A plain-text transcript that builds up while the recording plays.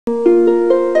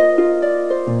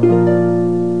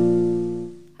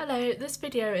this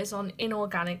video is on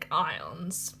inorganic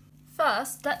ions.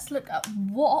 First, let's look at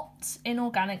what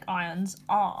inorganic ions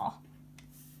are.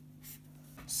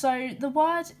 So the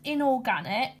word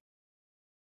inorganic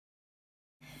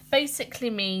basically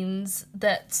means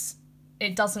that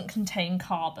it doesn't contain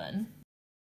carbon,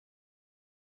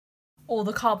 or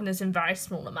the carbon is in very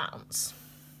small amounts.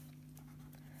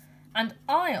 And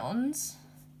ions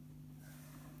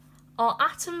are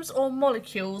atoms or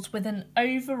molecules with an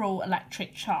overall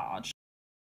electric charge.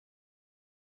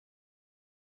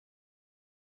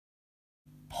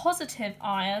 Positive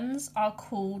ions are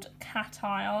called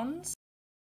cations,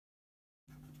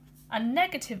 and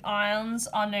negative ions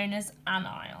are known as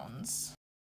anions.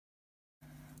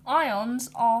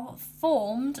 Ions are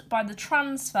formed by the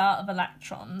transfer of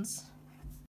electrons.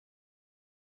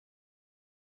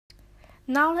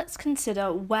 Now let's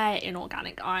consider where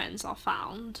inorganic ions are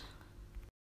found.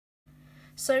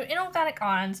 So inorganic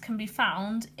ions can be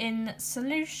found in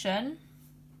solution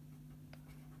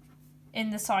in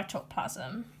the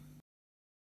cytoplasm,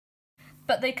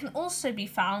 but they can also be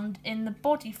found in the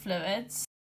body fluids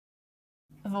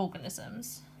of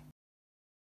organisms.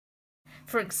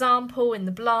 For example, in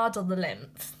the blood or the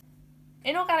lymph.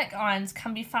 Inorganic ions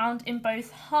can be found in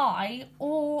both high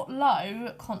or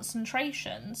low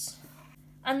concentrations,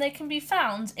 and they can be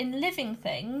found in living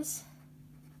things,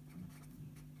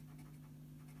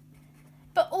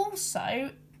 but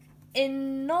also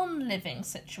in non-living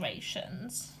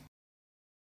situations.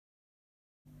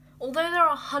 Although there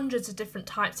are hundreds of different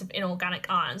types of inorganic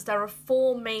ions, there are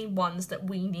four main ones that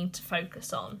we need to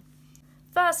focus on.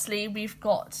 Firstly, we've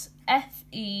got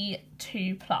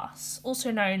Fe2+, also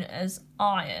known as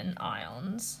iron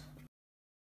ions.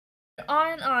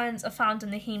 Iron ions are found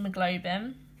in the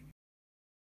hemoglobin,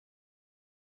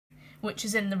 which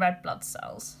is in the red blood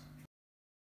cells.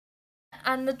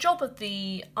 And the job of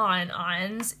the iron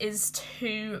ions is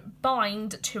to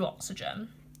bind to oxygen,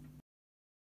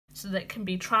 so that it can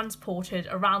be transported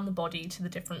around the body to the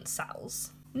different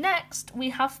cells. Next, we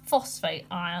have phosphate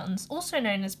ions, also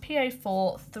known as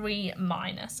PO4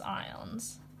 3-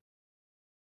 ions.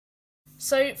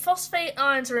 So phosphate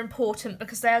ions are important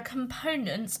because they are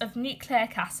components of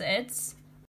nucleic acids,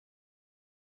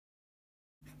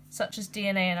 such as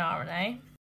DNA and RNA,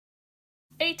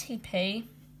 ATP,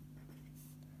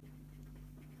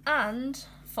 and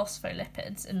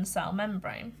phospholipids in the cell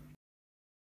membrane.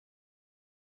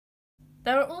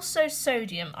 There are also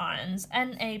sodium ions,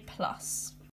 Na+.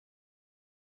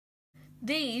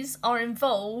 These are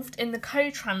involved in the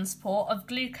co-transport of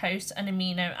glucose and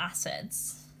amino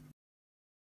acids.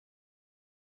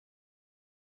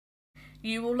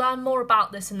 You will learn more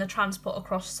about this in the transport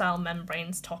across cell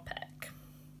membranes topic.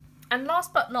 And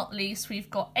last but not least, we've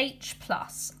got H+,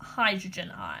 hydrogen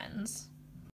ions.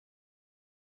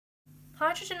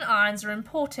 Hydrogen ions are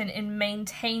important in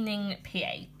maintaining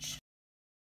pH.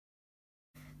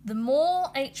 The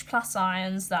more H+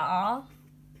 ions there are,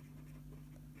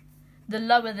 the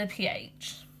lower the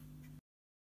pH,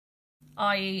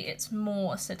 i.e. it's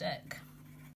more acidic.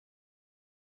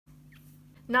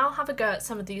 Now have a go at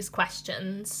some of these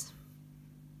questions.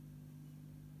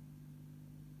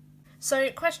 So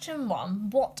question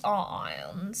 1, what are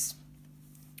ions?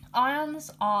 Ions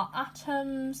are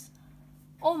atoms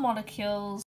or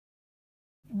molecules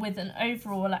with an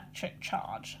overall electric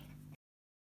charge.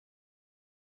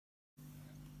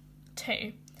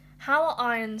 2. How are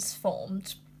ions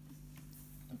formed?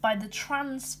 By the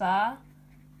transfer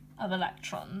of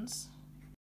electrons.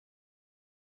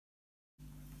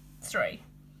 3.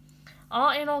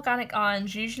 Are inorganic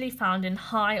ions usually found in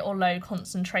high or low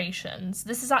concentrations?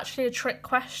 This is actually a trick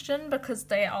question because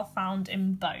they are found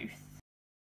in both.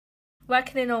 Where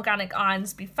can inorganic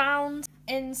ions be found?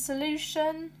 In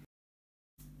solution,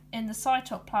 in the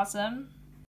cytoplasm,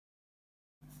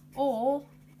 or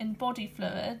in body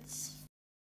fluids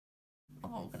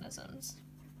of organisms.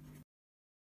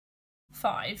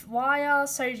 5. Why are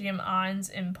sodium ions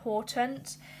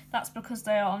important? That's because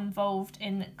they are involved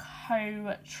in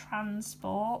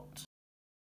co-transport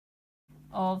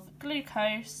of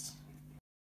glucose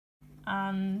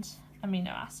and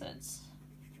amino acids.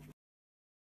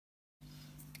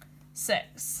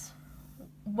 6.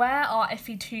 Where are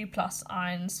Fe2+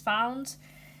 ions found?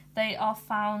 They are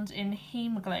found in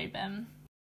hemoglobin,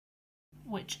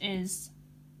 which is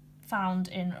found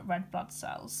in red blood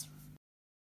cells.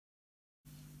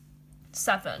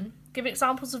 7. Give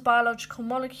examples of biological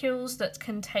molecules that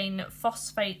contain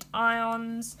phosphate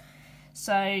ions.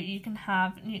 So you can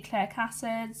have nucleic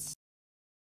acids,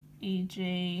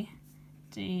 e.g.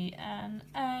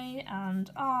 DNA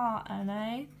and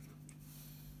RNA.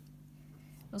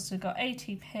 Also got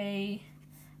ATP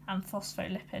and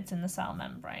phospholipids in the cell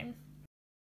membrane.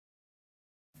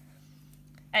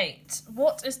 8.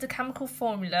 What is the chemical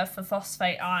formula for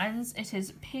phosphate ions? It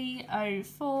is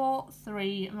PO4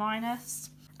 3-.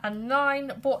 And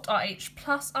 9. What are H+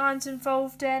 ions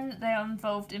involved in? They are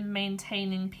involved in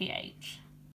maintaining pH.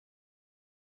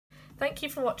 Thank you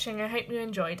for watching. I hope you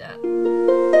enjoyed it.